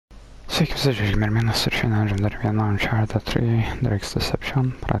Sveiki, visi, čia GeimerMenas ir šiandien žaidžiame dar vieną Uncharted 3 Drake's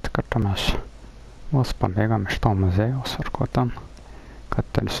Deception. Praeitą kartą mes vos pabėgom iš to muziejaus ar ko ten, kad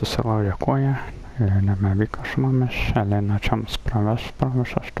ten susilaužė koją ir nebevyko su mumis. Elena čia mus praves pro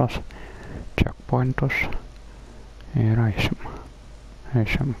visus tos checkpointus ir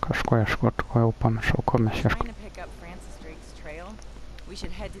eišim kažko ieškoti, ko jau pamiršau, ko mes ieškome. We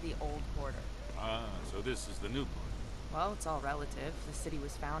should head to the old quarter. So this is the new part. Well, it's all relative. The city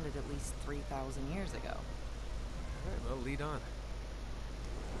was founded at least 3,000 years ago. Alright, well, lead on.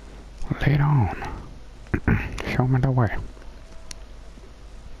 Lead on. Show me the way.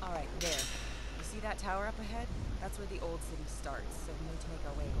 Alright, there. You see that tower up ahead? That's where the old city starts, so we need to make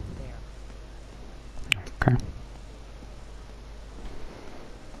our way over there. Okay.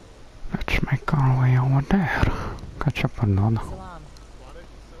 Let's make our way over there. Catch up another. Salam.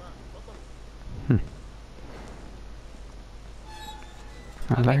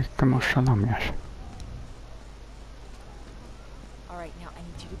 Alaikum assalam, yes. Alright, now I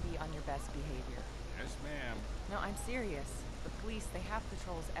need you to be on your best behavior. Yes, ma'am. No, I'm serious. The police, they have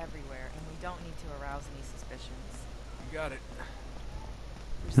patrols everywhere, and we don't need to arouse any suspicions. You got it.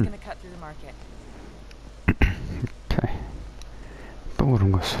 We're just gonna cut through the market. Okay.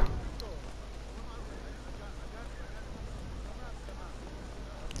 Turgus.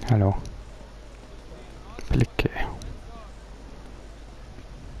 Hello. Pliké.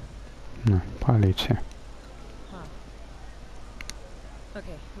 No, policija. Huh.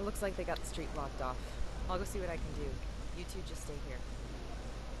 Okay, it looks like they got the street blocked off. I'll go see what I can do. You two just stay here.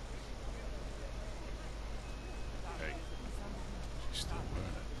 Hey. She's still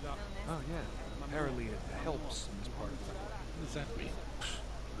running. Oh, yeah. Apparently it helps in this part of the... What does that mean?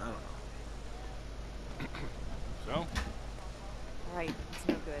 I don't know. So? Alright, it's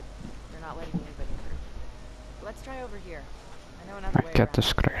no good. They're not letting anybody through. Let's try over here. I know another way Get around.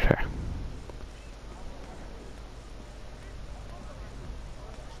 this crazy.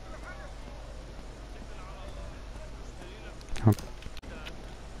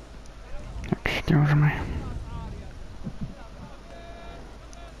 Excuse me.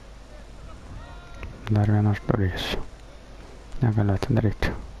 Dar vienas durys. Negaliu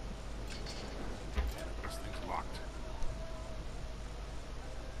atidaryti. This thing's locked.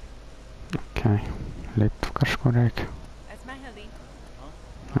 Okay. Lipti kažkur reikia. اسمعها لي.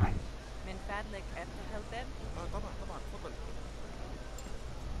 من فضلك افتح الباب. طبعا اتفضل.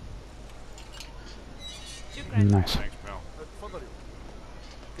 شكرا. Nice. Thanks, pal. اتفضل.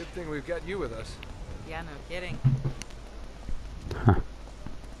 Good thing we've got you with us. Yeah, no kidding. Huh.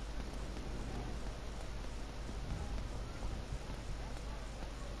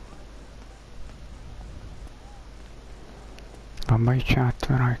 Labai čia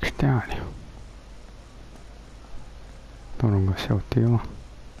atvira aikštelė. Turgus jau tyla.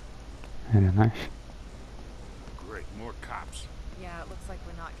 Very nice. Great, more cops. Yeah, it looks like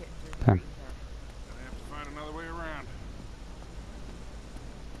we're not getting through Damn. here either. Gonna have to find another way around.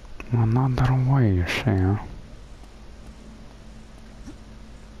 Another way, you say, huh?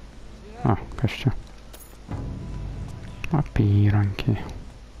 Ah, kas čia? Apyrankiai.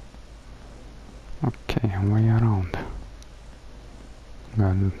 Okay, way around.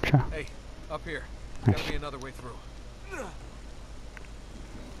 Galim čia. Hey, up here. Nice. Gotta be another way through.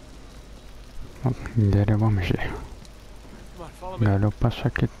 Geri vamzdžiai. Come on, follow me. Galiu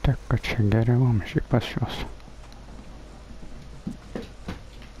pasakyti, kad čia geri vamzdžiai pas juos.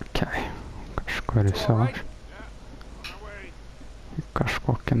 Okay. Kažkur įsilauž. On our way. Į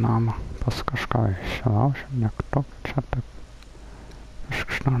kažkokį namą. Pas kažką įsilaužim. Nieko tokio čia taip.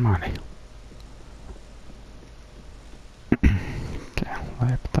 Kažkas normaliai. Okay,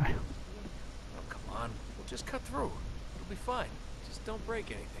 laiptai. Oh, come on. We'll just cut through. It'll be fine. Just don't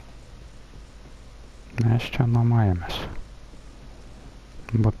break anything. Mes čia nuomojamės.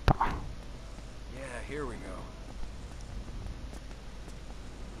 Butą. Yeah, here we go.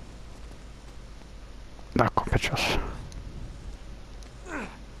 Dar kopečius.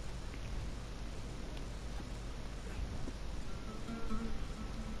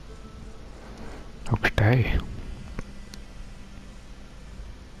 Aukštai.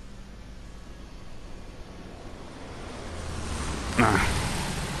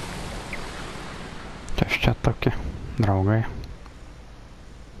 Kas čia tokie draugai?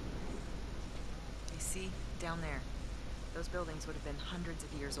 You see, down there. Those buildings would have been hundreds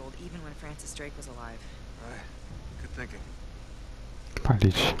of years old, even when Francis Drake was alive. Right. Good thinking.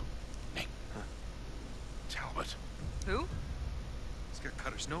 Policija. Hey. Huh. Talbot. Who? He's got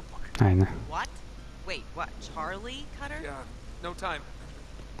Cutter's notebook. Ai ne. What? Wait, what? Charlie Cutter? Yeah, no time.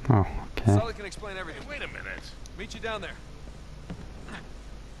 Oh, okay. Sully can explain everything. Hey, wait a minute. Meet you down there.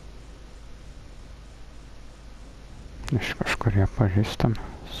 Iš kažkur jie pažįstam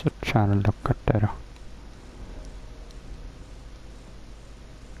su Čarliu Kateriu.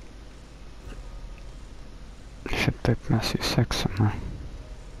 Šitaip mes jį seksime.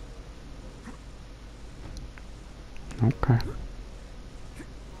 Ok.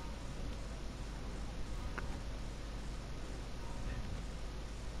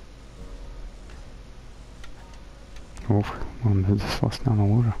 Uf, man vidus vos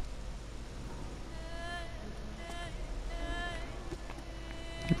nenulūžo.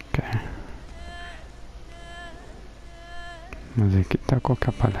 Ok. Užeikite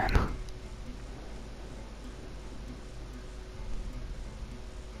kokią palainą.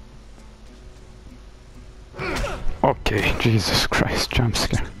 Okay, Jesus Christ,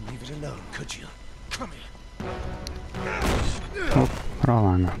 jumpscare. Leave it alone, could you? Come here. O, pro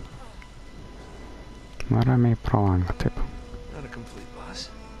langą. Ramiai pro langą, taip. Not a complete loss.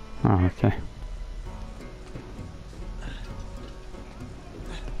 Okay.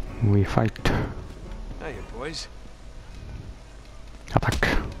 We fight. Hiya, boys. Attack.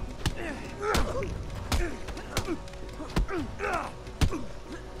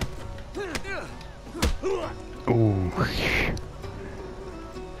 Ooh.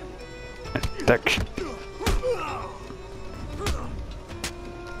 Attack.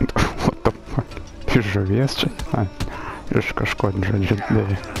 What the fuck? Iš žuvies čia? Ai, iš kažko žodžiu.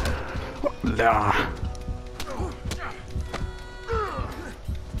 Lia.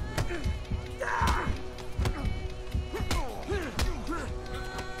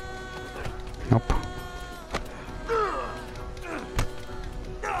 Nope.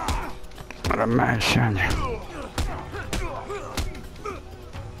 Ramiai šiandien.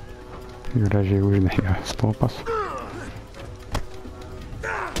 Gražiai uždegė stulpas.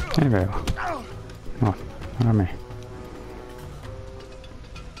 Tai vėl. O, ramiai.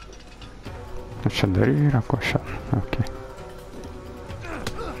 O čia dar yra ko šiandien. Ok.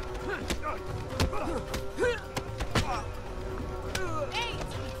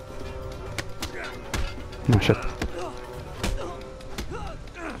 Nu šit.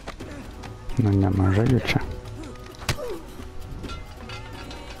 Nu nemažai jų čia.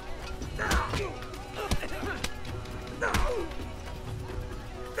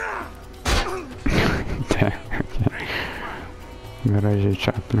 Gražiai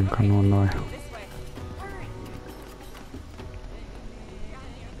čia aplinką naudoju.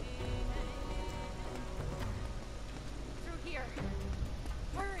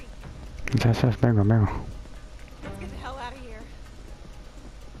 Tiesiog bėgo. Let's get the hell out of here.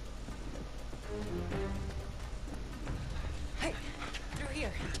 Hey, through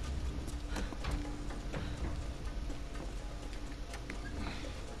here.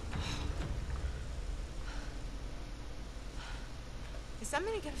 Is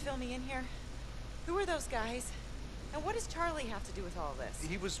somebody gonna fill me in here? Who are those guys? And what does Charlie have to do with all this?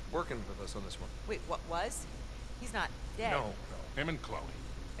 He was working with us on this one. Wait, what was? He's not dead. No. Him and Chloe.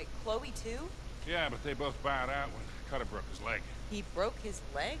 Wait, Chloe too? Yeah, but they both bowed out when Cutter broke his leg. He broke his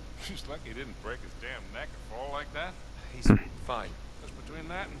leg? Just lucky he didn't break his damn neck or fall like that. He's fine. Because between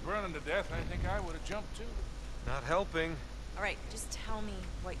that and burning to death, I think I would have jumped too. Not helping. All right, just tell me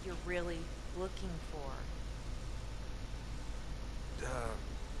what you're really looking for.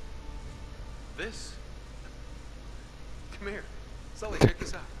 This? Come here. Sully, check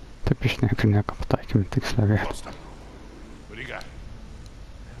this out. Taip iš nieko pataikėm tikslę vietą. Well, stop. What do you got?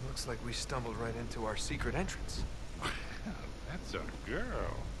 It looks like we stumbled right into our secret entrance. That's a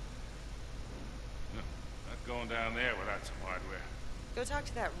girl. No, not going down there without some hardware. Go talk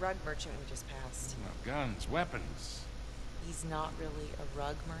to that rug merchant we just passed. Well, guns, weapons. He's not really a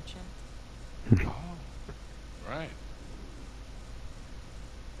rug merchant. Oh, right.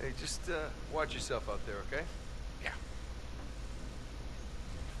 Hey, just watch yourself out there, okay? Yeah.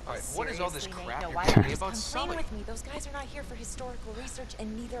 All right, what is all this Seriously, crap Nate? No, you're why telling don't me you about just come Sully? clean with me? Those guys are not here for historical research,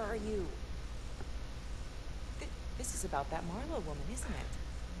 and neither are you. This is about that Marlowe woman, isn't it?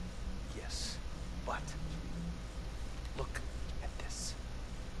 Yes, but look at this.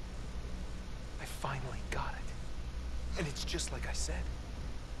 I finally got it. And it's just like I said.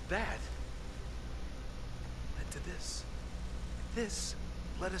 That led to this. This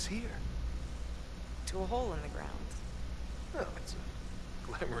led us here. To a hole in the ground. Well, it's a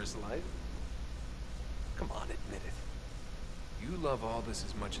glamorous life. Come on, admit it. You love all this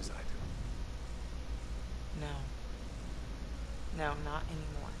as much as I do. No. No, not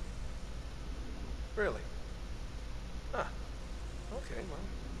anymore. Really? Huh. Okay, well,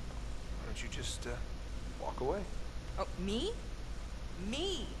 why don't you just walk away? Oh, me?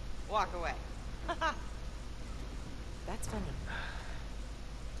 Me walk away. That's funny.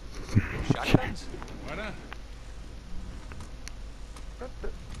 Shotguns? Why not?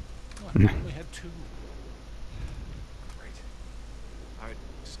 What? We only had 2. Great. All right,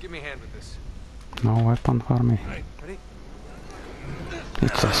 just give me a hand with this. No weapon for me. Right. Ready?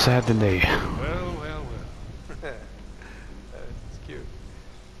 It's a sad day. Well, well, well. It's cute.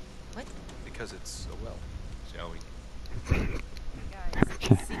 What? Because it's so well. Shall we? Guys,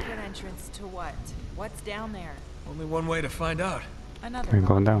 Okay. secret entrance to what? What's down there? Only one way to find out. Another We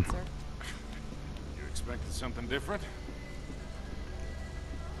go wrong down. answer. You expected something different?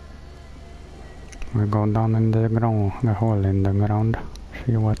 We go down in the ground, the hole in the ground.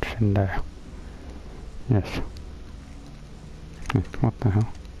 See what's in there. Yes. Wait, what the hell?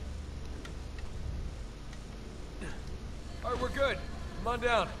 All right, we're good. Come on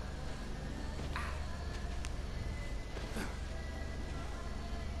down.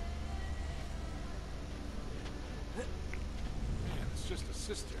 Man, it's just a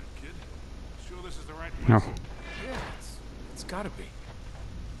cistern, kid. Sure this is the right No. place? Yeah, it's gotta be.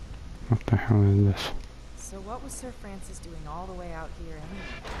 What the hell is this? So what was Sir Francis doing all the way out here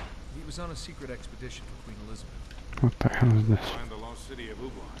anyway? He was on a secret expedition for Queen Elizabeth. What the hell is this? Find the lost city of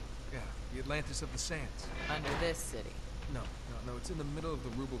Ublon. Yeah, the Atlantis of the Sands. Under this city. No, it's in the middle of the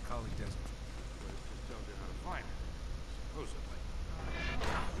Rubel Kali Desert. But it just tells you how to find it. Supposedly.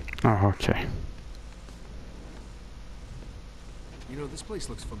 Oh, okay. You know, this place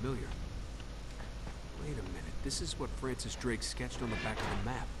looks familiar. Wait a minute, this is what Francis Drake sketched on the back of the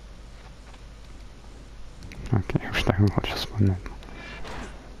map. Okej, już tak chodź wspólnie.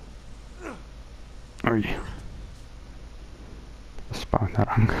 Oj. Spał na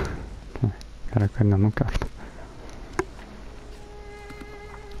rang. Kieruję na nukart.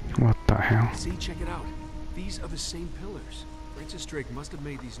 What the hell? See, check it out. These are the same pillars. Francis Drake must have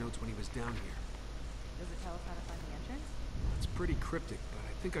made these notes when he was down here. Does it tell us how to find the entrance? It's pretty cryptic, but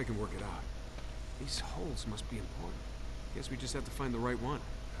I think I can work it out. These holes must be important. Guess we just have to find the right one.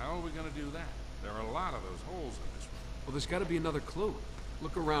 How are we gonna do that? There are a lot of those holes in this room. Well, there's got to be another clue.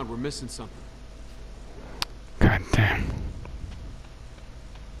 Look around, we're missing something. God damn.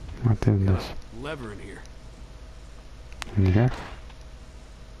 What is this? Lever in here. In here?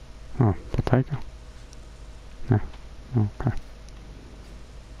 Oh, potato? No. Okay.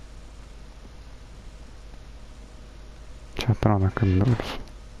 Čia atrodo kaip durys.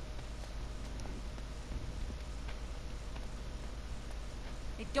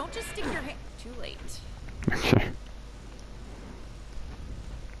 Hey, don't just stick your hand. Too late. Okay.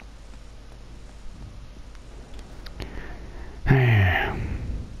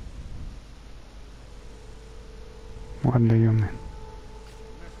 What do you mean?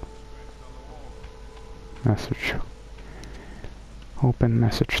 Message. Open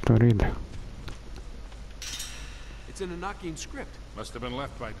message to read. It's an Enochian script. Must have been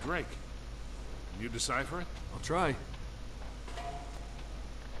left by Drake. Can you decipher it? I'll try.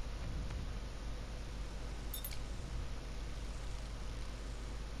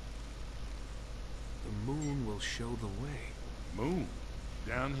 The moon will show the way. Moon.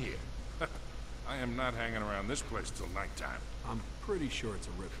 Down here. I am not hanging around this place till nighttime. I'm pretty sure it's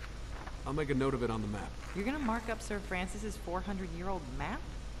a river. I'll make a note of it on the map. You're gonna mark up Sir Francis's 400-year-old map?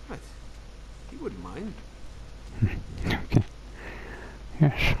 What? He wouldn't mind. Okay.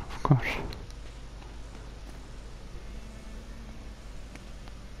 Yes, of course.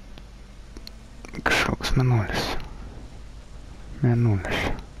 Kažkoks mėnulis. Mėnulis.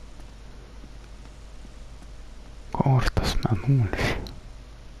 Kur tas mėnulis?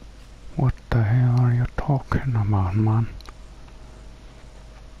 What the hell are you talking about, man?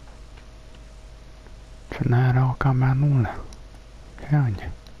 Čia nėra jokio mėnulio.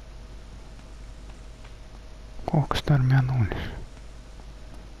 Genė. Koks dar mėnulis?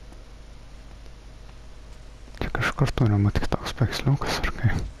 Čia kažkur turi būti kitoks paveiksliukas ar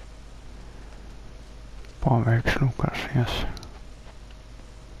kaip? Paveiksliukas, jas.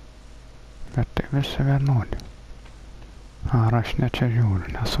 Bet tai visi vienodi. Ar aš ne čia žiūriu,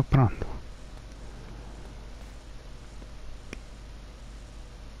 nesuprantu.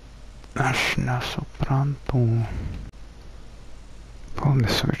 Aš nesuprantu. Pull the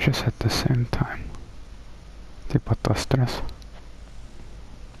switches at the same time. Tipo tas tres.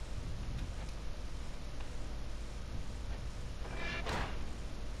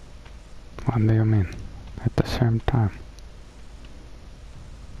 What do you mean? At the same time.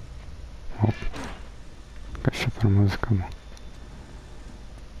 Oh. Kas čia per muzika buvo?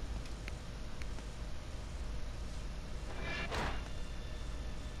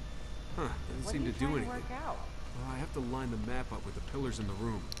 Huh, doesn't What seem are you to do trying to anything. work out? Well, I have to line the map up with the pillars in the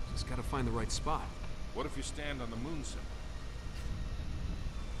room. Just gotta find the right spot. What if you stand on the moon symbol?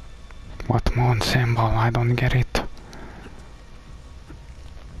 What moon symbol? I don't get it.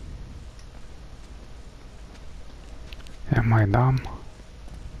 hide them.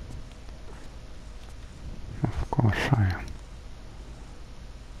 Of course I am.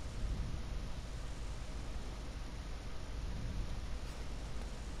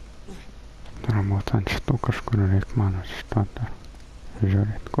 Turbūt ant šitų kažkur reikia man atstoti.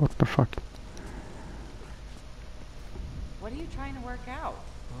 Žiūrėt, kur tu šoki. What are you trying to work out?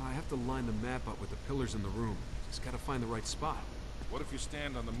 Well, I have to line the map up with the pillars in the room. Just gotta find the right spot. What if you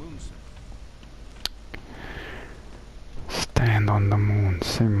stand on the moon symbol? Stand on the moon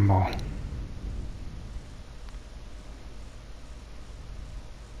symbol.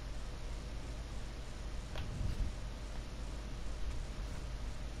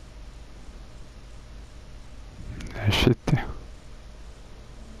 Shit.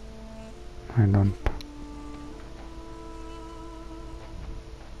 I don't.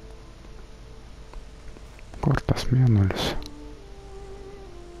 Kur tas mėnulis?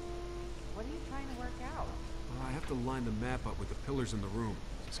 What are you trying to work out? Well, I have to line the map up with the pillars in the room.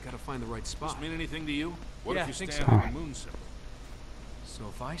 Just gotta find the right Does spot. this mean anything to you? What Yeah, if you I think stand so. on the moon symbol? So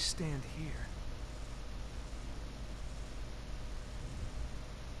if I stand here...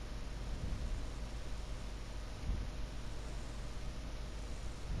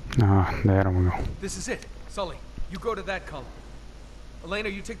 Ah, there we go. This is it. Sully, you go to that column. Elena,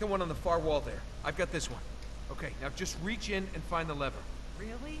 you take the one on the far wall there. I've got this one. Okay, now just reach in and find the lever.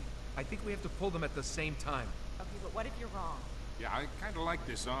 Really? I think we have to pull them at the same time. Okay, but what if you're wrong? Yeah, I kind of like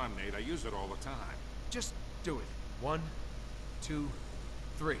this on, Nate. I use it all the time. Just do it. 1, 2,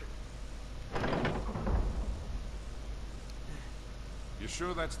 3. You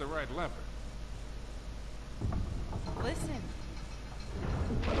sure that's the right lever? Listen.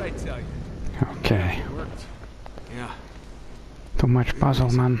 What'd I tell you? Okay. It worked. Yeah. Too much puzzle,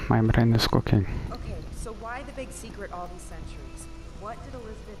 man. My brain is cooking. Okay, so why the big secret all these centuries? What did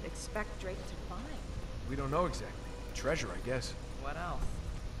Elizabeth expect Drake to find? We don't know exactly. Treasure, I guess. What else?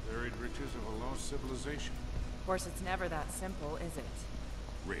 Buried riches of a lost civilization. Of course, it's never that simple, is it?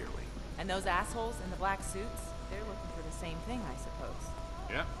 Rarely. And those assholes in the black suits, they're looking for the same thing, I suppose.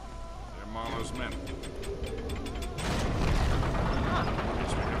 Yeah, they're Marlowe's men. Huh.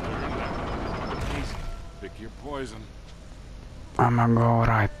 Guess we have to earn that. Easy. Pick your poison. I'ma go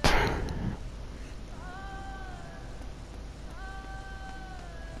right.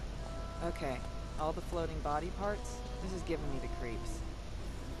 Okay, all the floating body parts, this is giving me the creeps.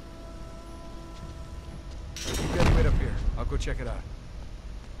 You guys wait up here. I'll go check it out.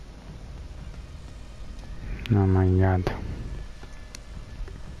 Oh my god.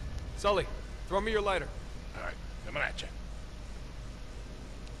 Sully, throw me your lighter. All right, coming at you.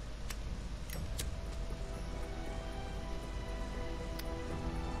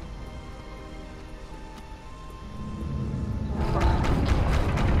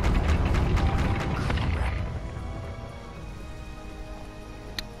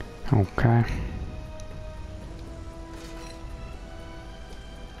 Okay.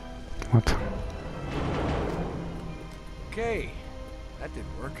 What? Okay. That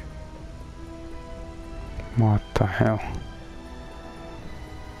didn't work. What the hell?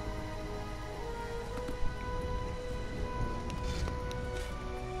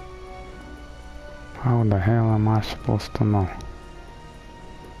 How the hell am I supposed to know?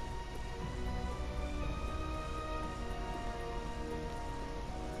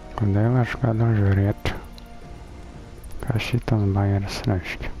 Kodėl aš galiu žiūrėti, ką šitas bajeris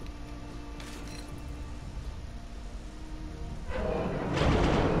reiškia?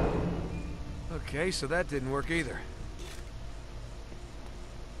 Okay, so that didn't work either.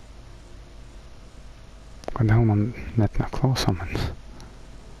 Kodėl man net neklauso manęs?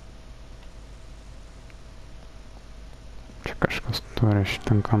 Čia kažkas turi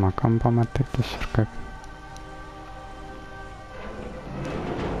ištinkamą kampą matytis ir kaip.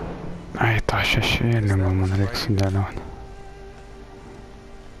 Ai, tą šešėlį gal man reiks sudėlioti.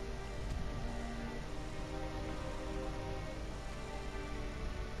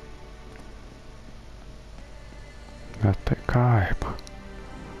 Bet tai kaip?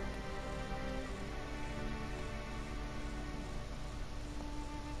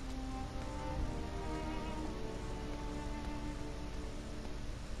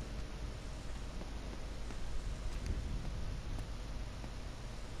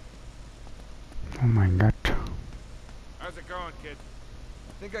 Oh my god. How's it going, kid?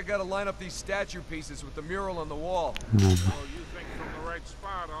 I think I gotta line up these statue pieces with the mural on the wall. Oh, you think from the right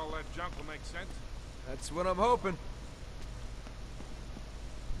spot all that junk will make sense? That's what I'm hoping.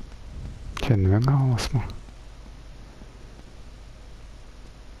 Čia dvi galvas man.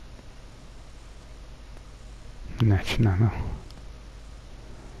 Ne, čia ne gal.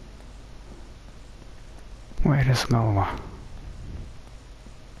 Where is galva?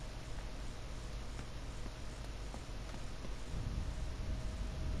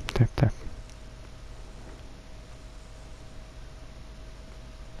 taip, taip.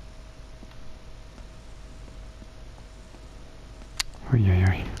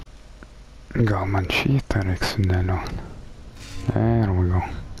 Ojojoj. Gal man šitą reiks sudėliot. There we go.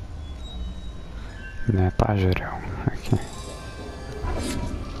 Ne, tą žiūrėjau. Okay.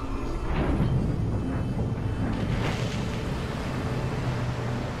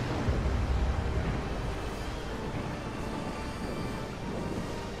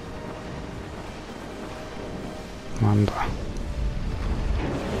 Mando.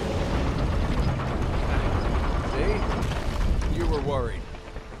 See? You were worried.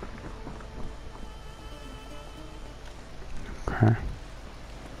 Okay.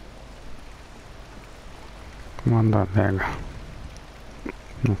 Mando bėga.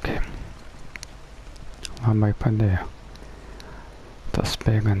 Okay. Labai padėjo. Tas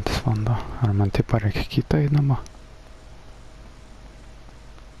bėgantis vanduo. Ar man taip reikia kitą įdomą?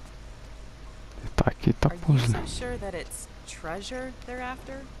 Į tą kitą Are you puzlę. so sure that it's treasure they're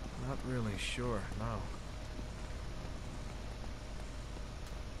after? Not really sure, no.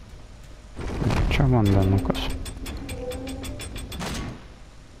 Čia vandenukas.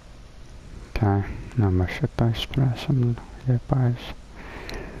 Okay. Dabar šitą išspręsim. Jei paės.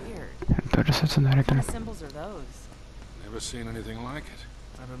 Weird. Duris What atsidarė. kind of symbols are those? Never seen anything like it.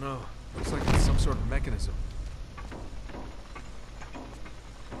 I don't know. Looks like it's some sort of mechanism.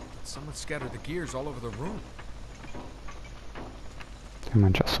 Someone scattered the gears all over the room. Tai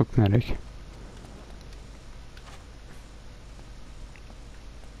man čia sukt nereikia.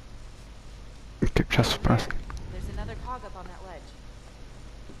 Kaip čia suprast? There's another cog up on that ledge.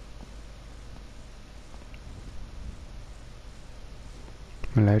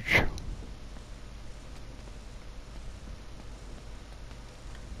 Ledge.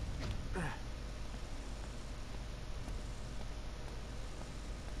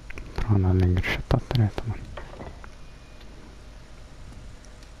 Atrodo, lyg ir šitą turėtų man.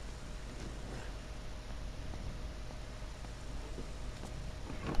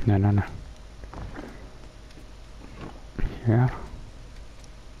 Ne. Here.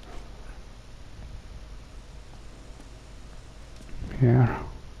 Here.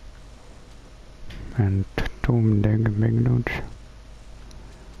 And two big dudes.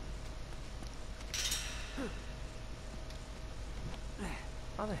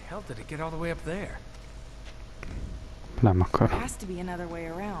 How the hell did it get all the way up there? Lemma There kur. has to be another way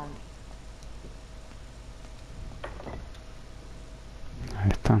around. Ai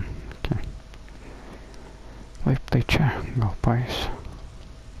ten. Okay. Laiptai čia. Gal paeis.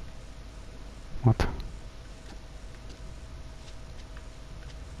 What?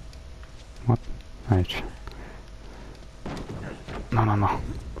 What? Ai čia. No.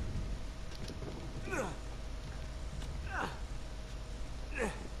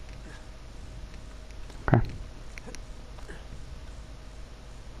 Okay.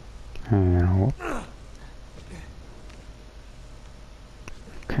 Ir op.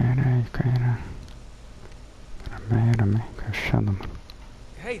 Kairė. Ramiai. Kas čia dabar?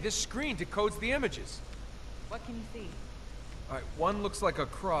 Hey, this screen decodes the images. What can you see? Alright, one looks like a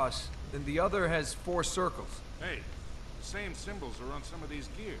cross, and the other has 4 circles. Hey, the same symbols are on some of these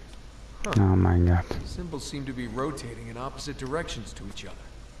gears. Oh my god. Symbols seem to be rotating in opposite directions to each other.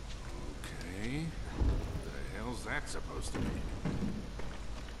 Okay. What the hell's that supposed to mean?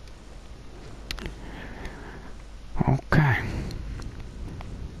 Okay.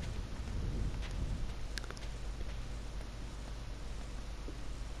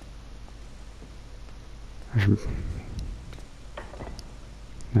 Aš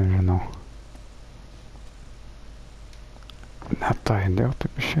nežinau. Net tą įdėjau,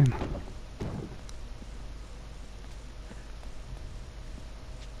 taip išeina.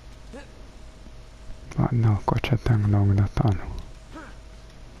 Dėl ko čia tiek daug detalių?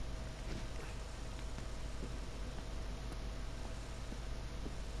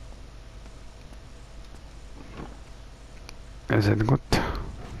 Is it good?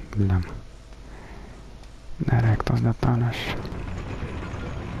 Blem. Nereik tos detalės.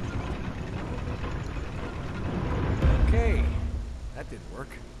 Okay, that didn't work.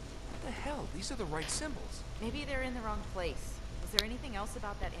 What the hell? These are the right symbols. Maybe they're in the wrong place. Is there anything else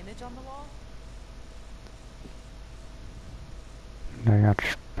about that image on the wall? They are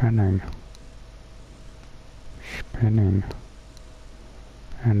spinning.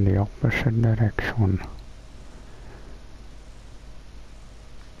 In the opposite direction.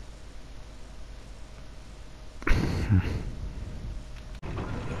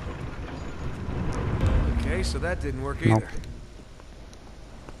 Okay, so that didn't work Nope. either.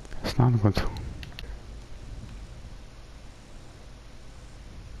 It's not good.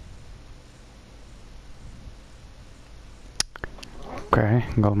 Okei,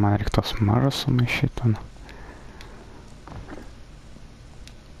 gal man reik tos mažas sumaišyti.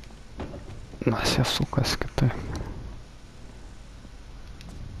 Nas jie sukas kitaip.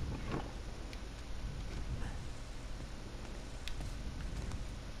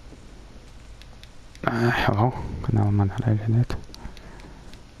 Hello, kodėl man leidžia dėti?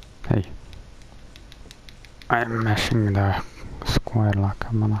 Hey. I'm mashing the square like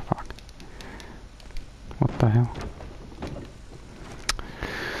a motherfucker. What the hell?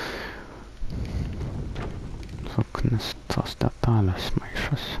 Suknis tos detalės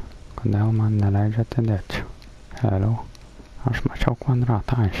maišas. Kodėl man neleidžia atidėti? Hello. Aš mačiau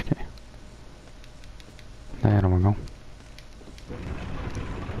kvadratą aiškiai. There we go.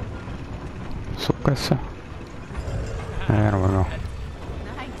 Sukasi. There we go.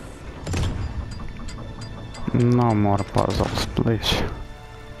 No more puzzles, please.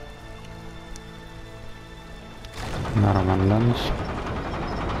 Dar vandens.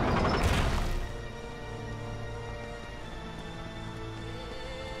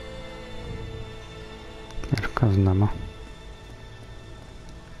 Ir kas dabar?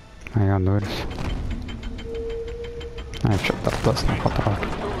 Jo duris. Ai, čia dar tas nepatraukia.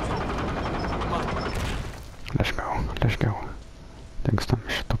 Let's go. Dingstam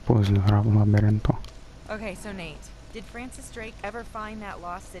šito puzlių labirinto. Okay, so Nate, did Francis Drake ever find that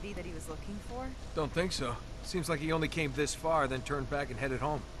lost city that he was looking for? Don't think so. Seems like he only came this far, then turned back and headed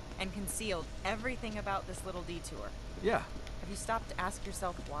home. And concealed everything about this little detour? Yeah. Have you stopped to ask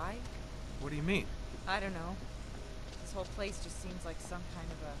yourself why? What do you mean? I don't know. This whole place just seems like some kind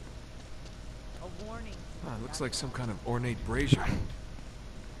of a warning. It looks like some kind of ornate brazier.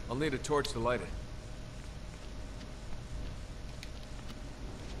 I'll need a torch to light it.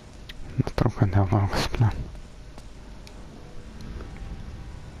 Трохи не влаги сплям.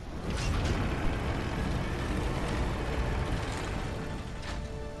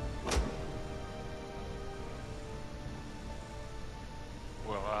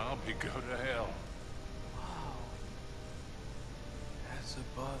 Well, I'll be go to hell. Wow. As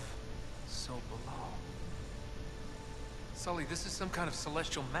above, so below. Sully, this is some kind of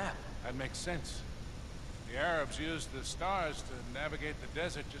celestial map. That makes sense. The Arabs used the stars to navigate the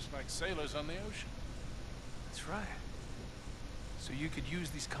desert just like sailors on the ocean. That's right. So you could use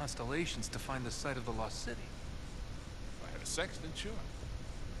these constellations to find the site of the lost city. If I had a sextant, sure.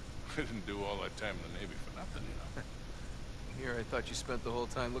 We didn't do all that time in the Navy for nothing, you know. Here, I thought you spent the whole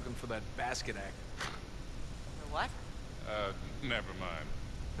time looking for that basket act. For what? Never mind.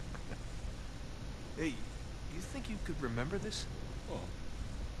 Hey, you think you could remember this? Well,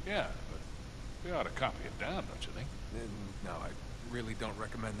 yeah, but we ought to copy it down, don't you think? No, I really don't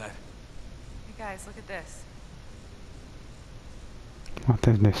recommend that. Hey guys, look at this. What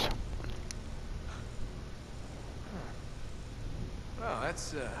is this? Well,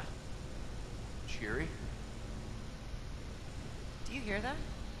 that's, cheery. Do you hear that?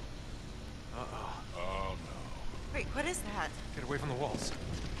 Uh-oh. Oh, no. Wait, what is that? Get away from the walls.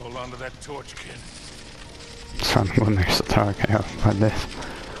 Hold on to that torch, kid. Samgūnai sutraukė padės.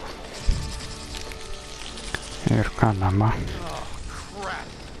 Ir ką dabar? Oh, crap.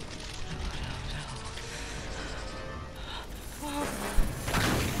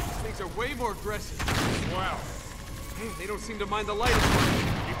 These things are way more aggressive. Wow. Hey, they don't seem to mind the light as much.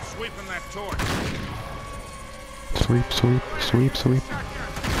 Keep sweeping that torch. Sweep, sweep, sweep, sweep. Gotta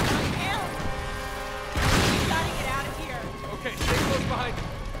get out of here. Okay, stay close behind me.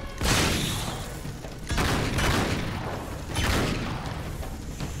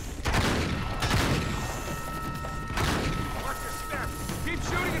 Watch your step. Keep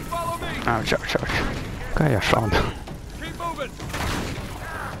shooting and follow me. Auč, auč, auč. Ką jie šaudo? Keep moving.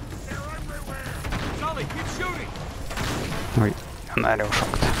 They're everywhere. Sully, keep shooting. Oi, norėjau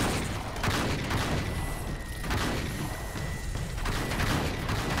šaukti.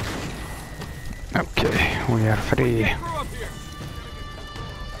 Okay, we are free. Get through up here.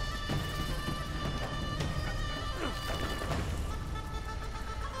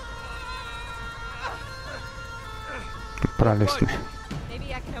 Pralįsmi. Maybe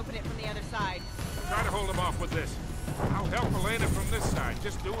I can open it from the other side. Try to hold them off with this. I'll help Elena from this side.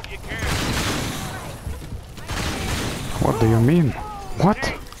 Just do what you can. What do you mean? What?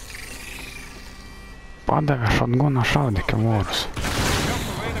 Padavė šatguną šaudyk į vorus. Help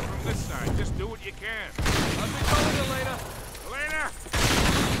Elena from this side. Just do what you can. Let me go in, Elena. Elena!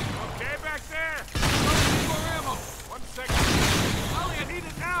 Okay back there? Need more ammo. 1 second. Sully, I need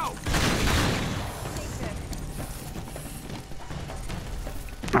it now.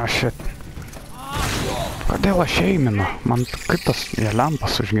 Ah, shit. Kodėl aš eiminu? Man kaip tas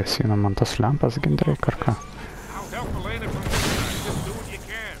lempas užgesina? Man tas lempas gindrai karką. I'll help Elena from this side. Just do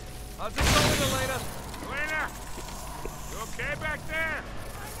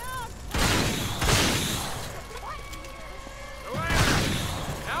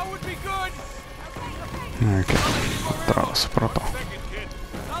Okay, atrodo supratau.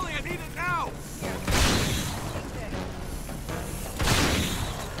 Sully, I need it now!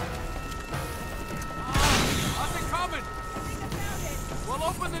 How's it coming? Well,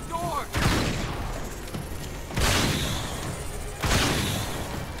 open the door!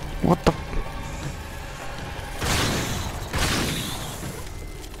 What the...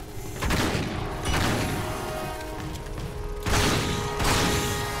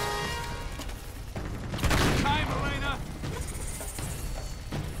 Time, Elena!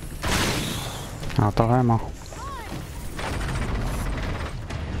 Out of ammo.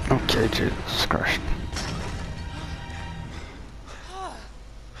 Okay, Jesus Christ. Oh,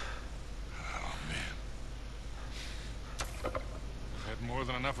 man. I've had more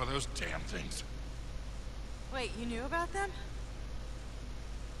than enough of those damn things. Wait, you knew about them?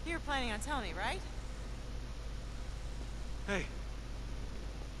 You were planning on telling me, right? Hey.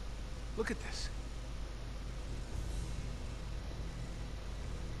 Look at this.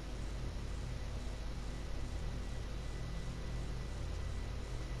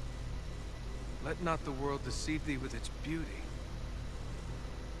 Let not the world deceive thee with its beauty.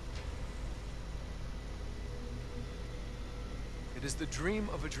 It is the dream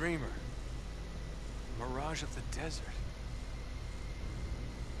of a dreamer. A mirage of the desert.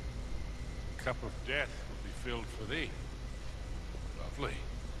 Cup of death will be filled for thee. Lovely.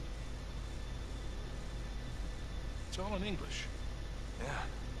 It's all in English. Yeah.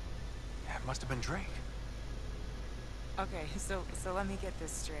 Yeah, it must have been Drake. Okay, so let me get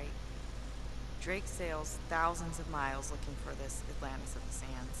this straight. Drake sails thousands of miles looking for this Atlantis of the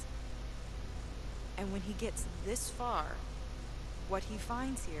Sands. And when he gets this far, what he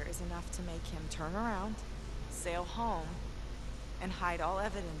finds here is enough to make him turn around, sail home, and hide all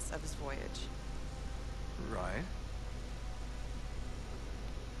evidence of his voyage. Right.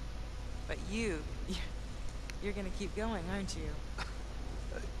 But you're gonna keep going, aren't you?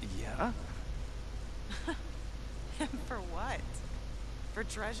 Yeah? For what? For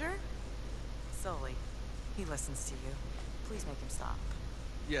treasure? Sully, he listens to you. Please make him stop.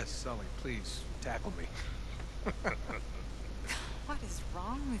 Yes, Sully, please, tackle me. What is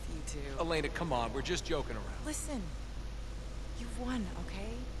wrong with you two? Elena, come on, we're just joking around. Listen, you've won,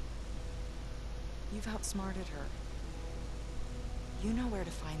 okay? You've outsmarted her. You know where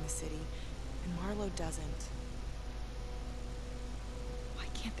to find the city, and Marlowe doesn't. Why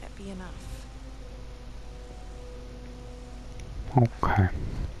can't that be enough? Okay.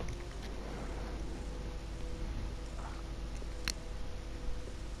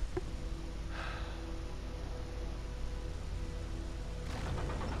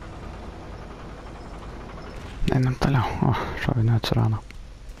 Einam toliau. O, šovinio atsirado.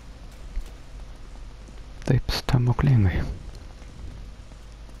 Taip stebuklingai.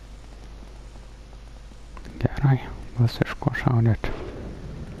 Gerai, bus iš ko šaudyti.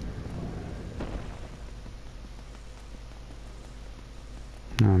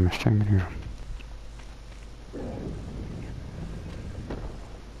 Na, mes čia grįžom.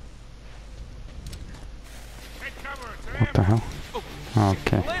 Take cover, it's an What the hell?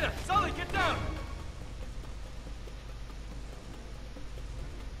 Okay. Elena, Sully, get down!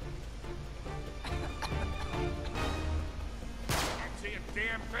 Can't see a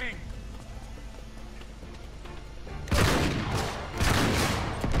damn thing.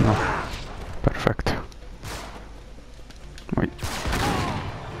 No. Perfect. Wait.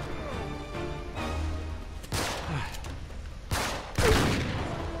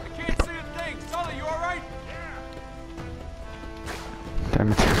 I can't see a thing! Sully, you alright?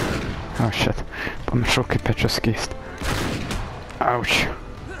 Damn it. Oh shit. Pamiršau kaip pečius keist. Ouch.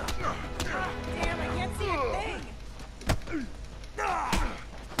 Damn, I can't see a thing!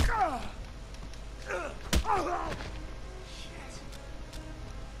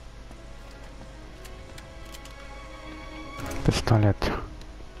 Pistolet.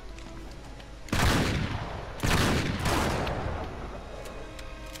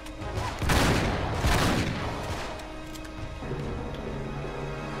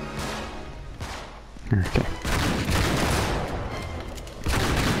 Okay.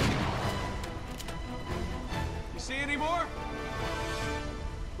 You see any more?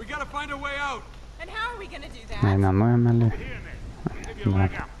 We gotta find a way out. And how are we gonna do that? Nenuėjome Here, Nick. Give you a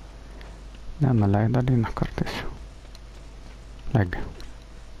leg up. nenuleido lyną kartais. Leg.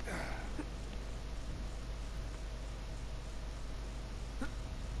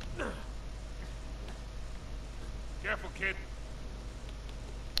 Careful, kid.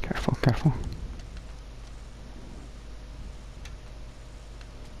 Careful, careful.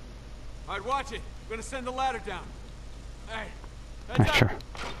 Alright, watch it. I'm gonna send the ladder down. Hey, Ah, heads up. sure.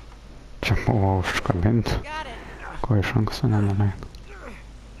 Čia buvo užkabinti, Got it. ko iš anksto nenuleidau.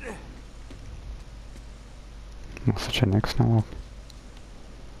 Mūsų čia nieks nelaukia.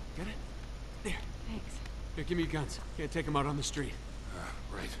 Get it? There. Thanks. Here, give me your guns. Can't take them out on the street.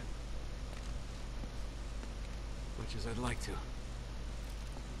 Right. Much as I'd like to.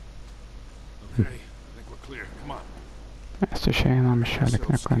 Okay, I think we're clear. Come on. Mes išeinam iš čia, lyg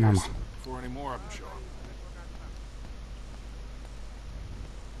nieko nema. Before any more of them show up.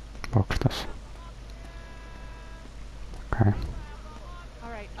 Bokštas. Okay.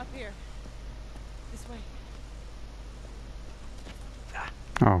 All right, up here. This way.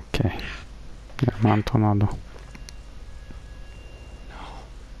 Okay. Ir man to nadu.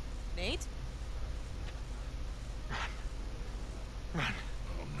 Nate? Oh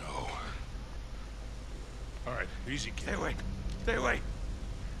no. All right, easy, kid. Stay away. Stay away.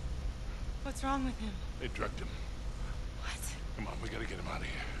 What's wrong with him? They drugged him. What? Come on, we gotta get him out of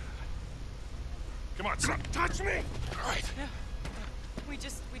here. Come on, son. Touch me! All right. No. We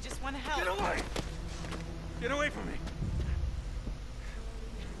just want to help. Get away! Get away from me!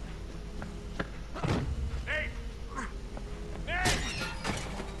 Hey! Hey!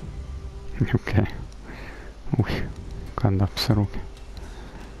 Okay. Ui, kad apsirūkė.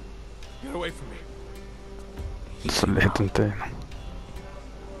 Get away from me! Sulėtintai einam.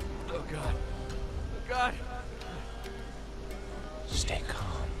 Oh God! Oh God! Stay calm.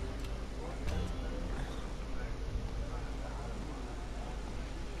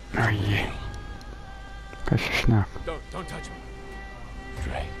 Ai. Kas čia šneka? Don't touch me.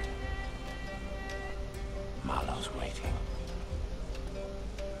 Drake. Marlowe's waiting.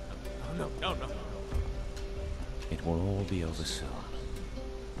 Oh, no. It will all be over soon.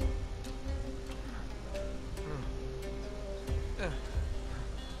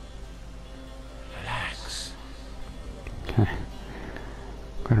 Relax. Okay.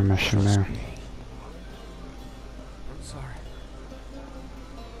 Kur mes šilėjom? I'm sorry.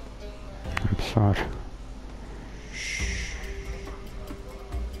 I'm sorry.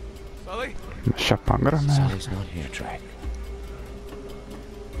 Sully? Mes čia pagramė. Sully's not here, Drake.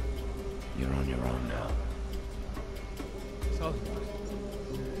 You're on your own now. Sully?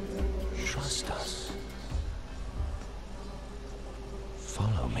 Trust us.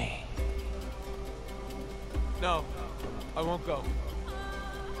 Follow me. No, I won't go.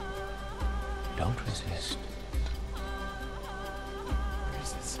 Don't resist. Where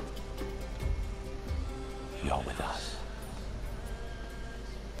is this? You're with us.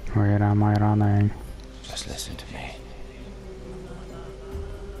 Where am I running? Just listen to me.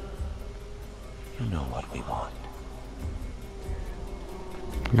 You know what we want.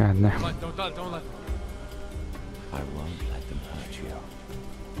 God damn. Come on, don't let them. I won't let them hurt you.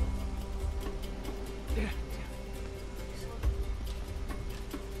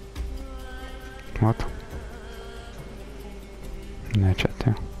 What? Ne čia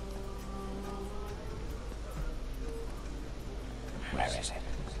tai. Where is it?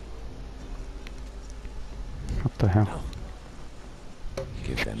 What the hell?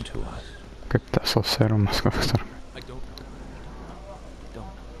 Give them to us. Kaip tesos serumas koks ar... I don't know.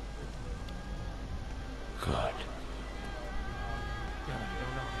 Don't. Good. God,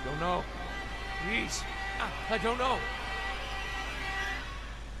 I don't know. Please. I don't know.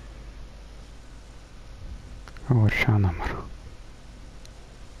 O, ir šią numerą.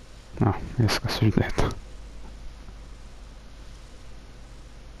 Na, viskas uždėta.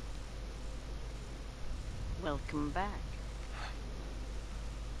 Welcome back.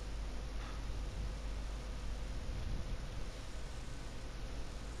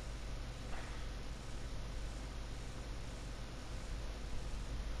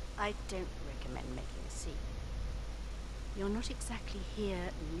 I don't recommend making a scene. You're not exactly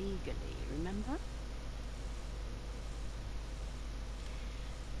here legally, remember?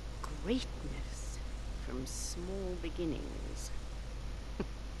 Greatness from small beginnings.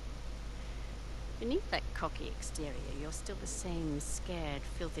 Beneath that cocky exterior, you're still the same scared,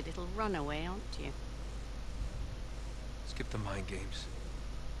 filthy little runaway, aren't you? Skip the mind games.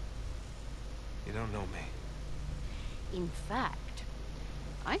 You don't know me. In fact,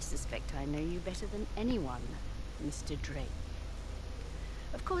 I suspect I know you better than anyone, Mr. Drake.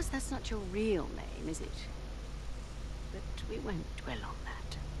 Of course, that's not your real name, is it? But we won't dwell on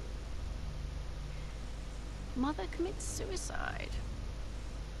that. Mother commits suicide.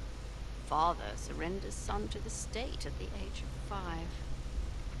 Father surrenders son to the state at the age of 5.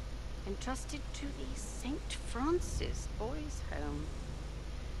 Entrusted to the St. Francis Boys' Home.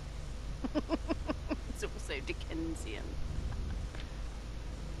 It's also Dickensian.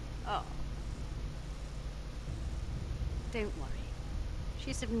 Oh. Don't worry.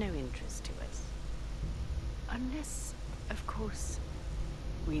 She's of no interest to us. Unless, of course,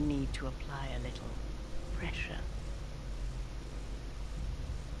 we need to apply a little pressure.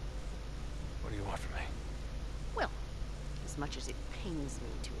 What do you want from me? Well, as much as it pains me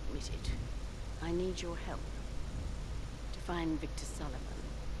to admit it, I need your help to find Victor Sullivan.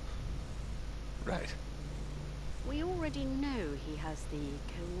 Right. We already know he has the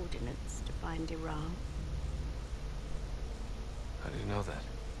coordinates to find Iran. How do you know that?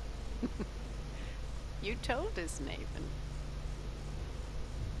 You told us, Nathan.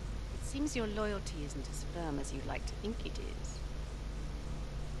 It seems your loyalty isn't as firm as you'd like to think it is.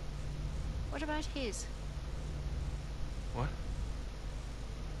 What about his? What?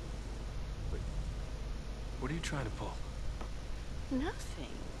 Wait. What are you trying to pull?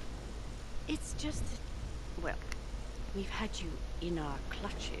 Nothing. It's just that, well, we've had you in our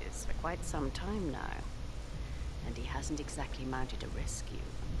clutches for quite some time now. And he hasn't exactly mounted a rescue.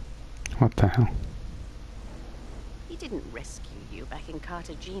 What the hell? He didn't rescue you back in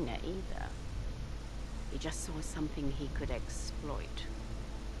Cartagena either. He just saw something he could exploit.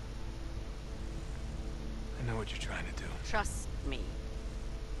 I know what you're trying to do. Trust me.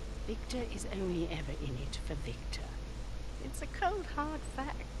 Victor is only ever in it for Victor. It's a cold, hard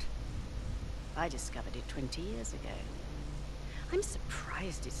fact. I discovered it 20 years ago. I'm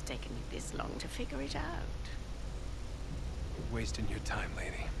surprised it's taken you this long to figure it out. You're wasting your time,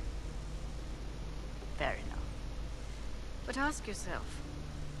 lady. Fair enough. But ask yourself,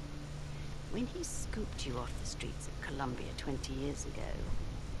 when he scooped you off the streets of Colombia 20 years ago,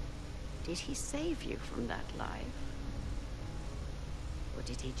 did he save you from that life? Or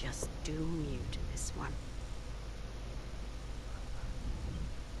did he just doom you to this one?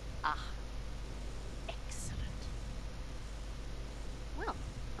 Ah, excellent. Well,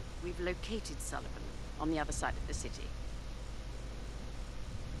 we've located Sullivan on the other side of the city.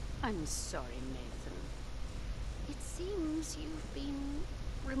 I'm sorry, Nathan. It seems you've been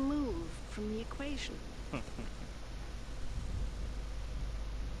removed from the equation.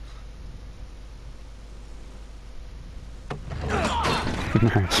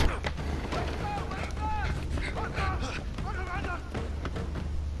 Nice.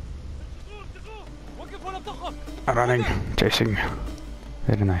 Running, chasing.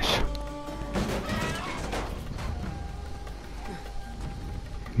 Very nice.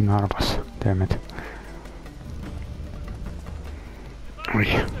 Nervous, damn it.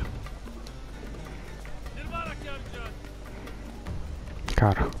 Oi.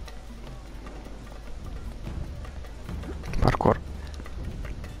 Car. Parkour.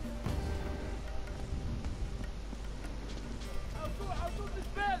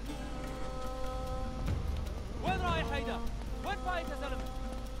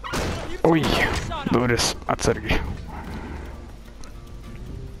 Oi, duris atsargiai.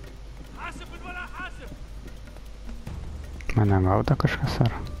 Mane gaudo kažkas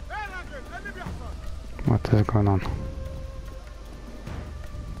ar? What is going on?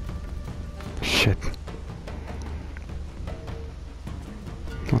 Shit.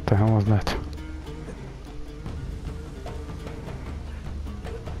 What the hell was that?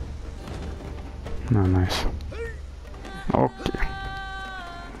 No, nice. Okay.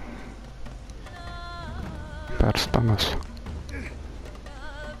 Per stogas.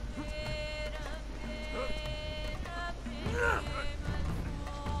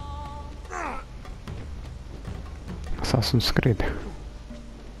 Assassin's Creed.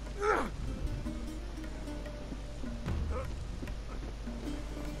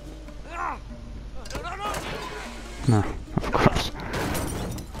 No, of course.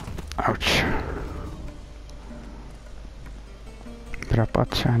 Ouch.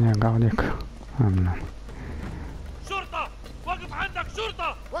 Прападчание гавник. Амна. شرطة! وقف عندك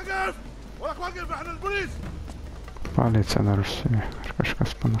شرطة! وقف! ولك وقف احنا البوليس! Policija dar užsienė ar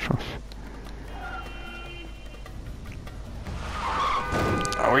kažkas panašaus.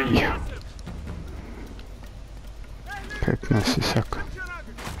 Oi! Kaip nesiseka.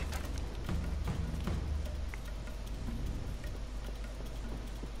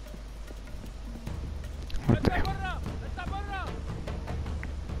 O tai.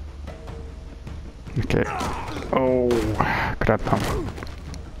 Okay. Oh, krentam.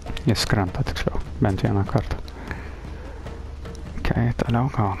 Jis krenta tiksliau, bent vieną kartą. Okay, toliau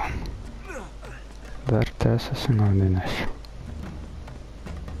gaunam. Dar tęsiasi gaudinės.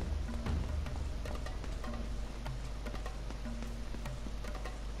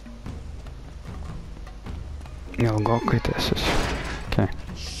 Ilgokai tęsiasi. Okay.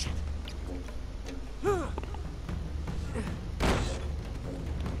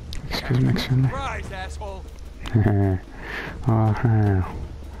 Excuse me. Oh hell.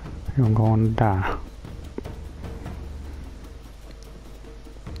 You're gonna die.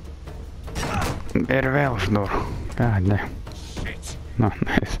 Er vėl už durų. God damn. No,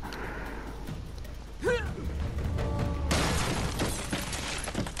 nice.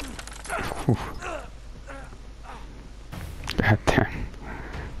 God damn.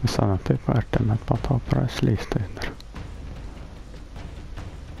 Visada taip arti, bet po to praslysta dar.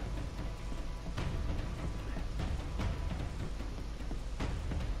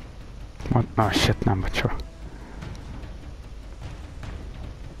 What? Oh shit, nemačiau.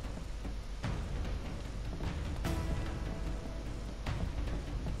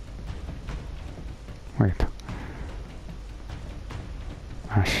 Wait.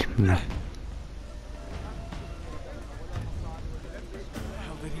 Aš ne. How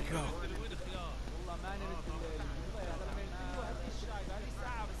did he go?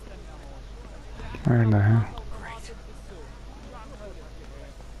 Where the hell?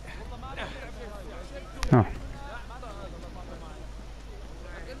 Oh.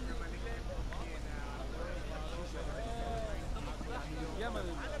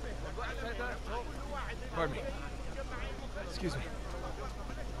 Pardon me. Excuse me.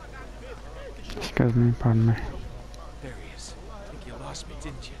 Excuse me, pardon me. There he is. I think you lost me,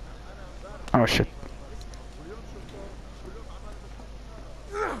 didn't you? Oh shit.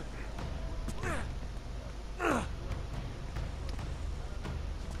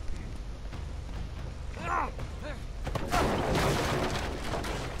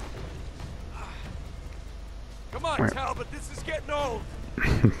 Come on, Where? Talbot, this is getting old.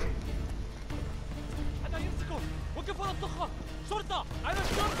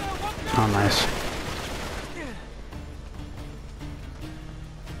 Oh nice.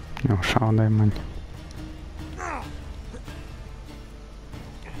 Jau šaudai man.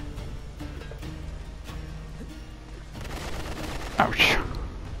 Ouch.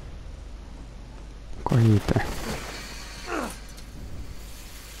 Kojytė.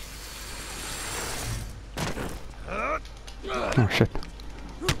 Oh shit.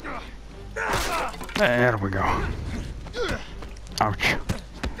 There we go. Ouch.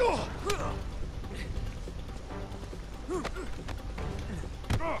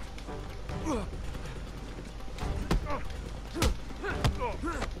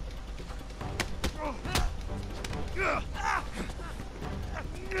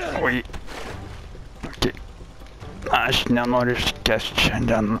 Oi. Okay. Aš nenoriu iškęst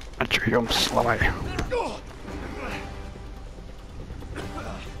šiandien. Ačiū jums labai.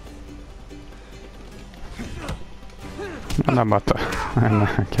 Nabata.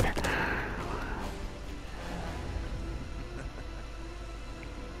 Okay.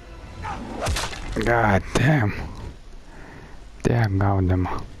 God damn. Tiek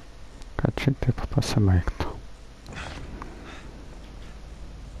gaudimo. Kad šitaip pasibaigtų.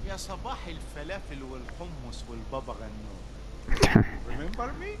 يا صباح الفلافل والحمص والبابا غنوج.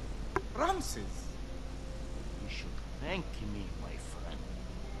 Remember me? Ramses. You should thank me, my friend.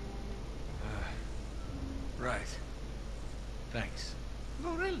 Right. Thanks.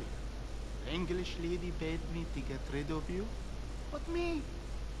 No, really. The English lady paid me to get rid of you. But me,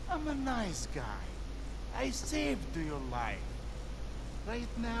 I'm a nice guy. I saved your life.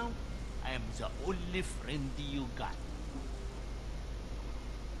 Right now, I am the only friend you got.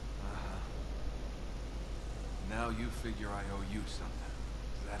 Now you figure I owe you something.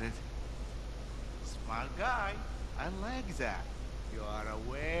 Is that it? Smart guy. I like that. You are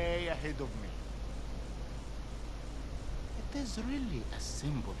way ahead of me. It is really a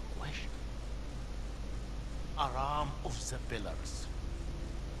simple question. Aram of the Pillars.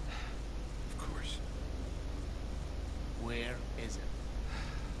 Of course. Where is it?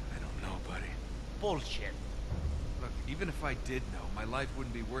 I don't know, buddy. Bullshit. Look, even if I did know, my life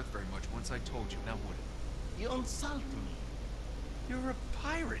wouldn't be worth very much once I told you, now would it? You insult me. You're a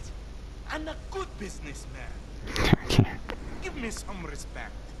pirate. And a good businessman. Okay. Give me some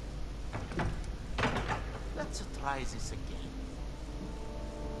respect. Let's try this again.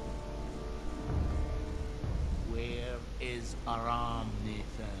 Where is Aram,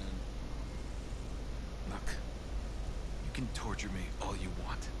 Nathan? Look, you can torture me all you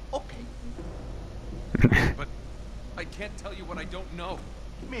want. Okay, But I can't tell you what I don't know.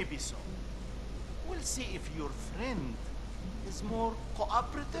 maybe so. We'll see if your friend is more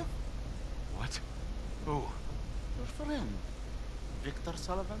cooperative. What? Who? Your friend, Victor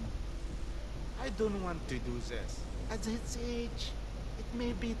Sullivan. I don't want to do this. At his age, it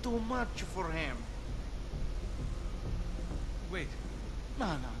may be too much for him. Wait,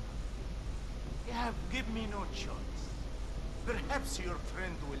 No. You have given me no choice. Perhaps your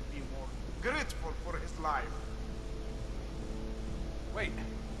friend will be more grateful for his life. Wait,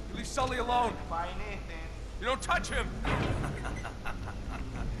 you leave Sully alone. Bye, Nathan. You don't touch him.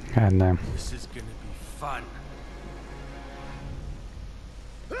 God damn. This is gonna be fun.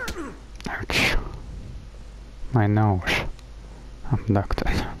 Ouch. My nose. Abducted.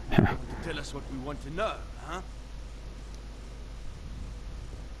 Yeah. Tell us what we want to know, huh?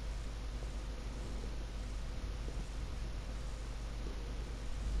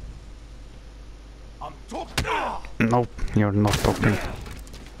 I'm talking. Nope, you're not talking.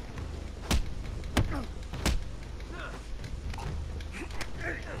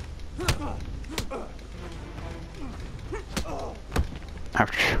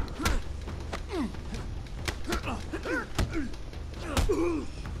 Ouch.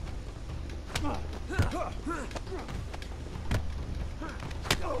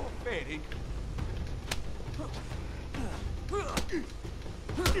 Fading.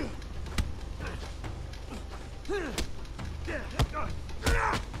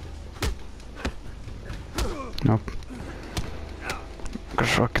 Nope.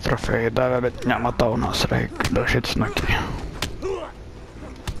 Kažkokį trofėjų davė, bet nematau, nes reikia dažyt snukį.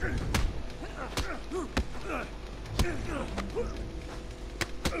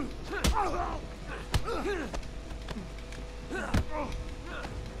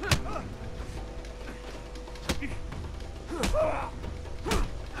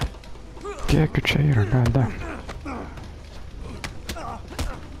 Kiek čia yra, gada?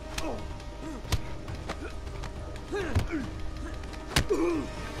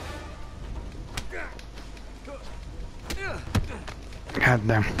 God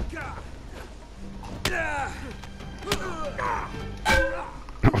damn.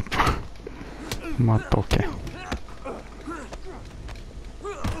 Мотоки.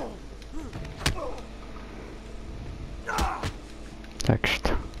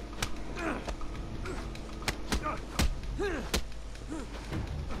 Text.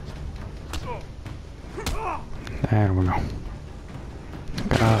 There we go.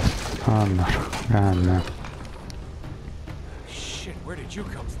 Grass under. God damn. Shit, where did you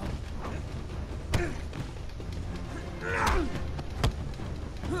come from?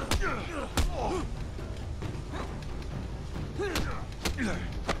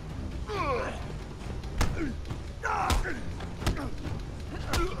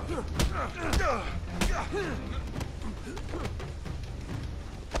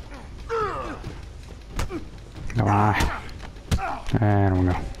 Come on. There we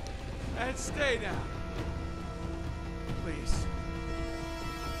go. And stay down. Please.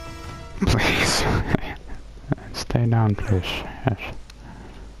 Please. Stay down, please. Yes.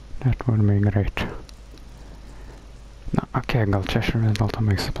 That would be great. Na, okei, gal čia aš vis dėlto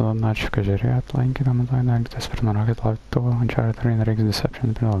baigsiu epizodą. Ačiū, kad žiūrėjot, laikykite, dalinkites, prenumeruokit, Uncharted 3,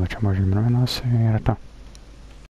 Deception, epizoda. Čia buvo GeimerMenas ir ta.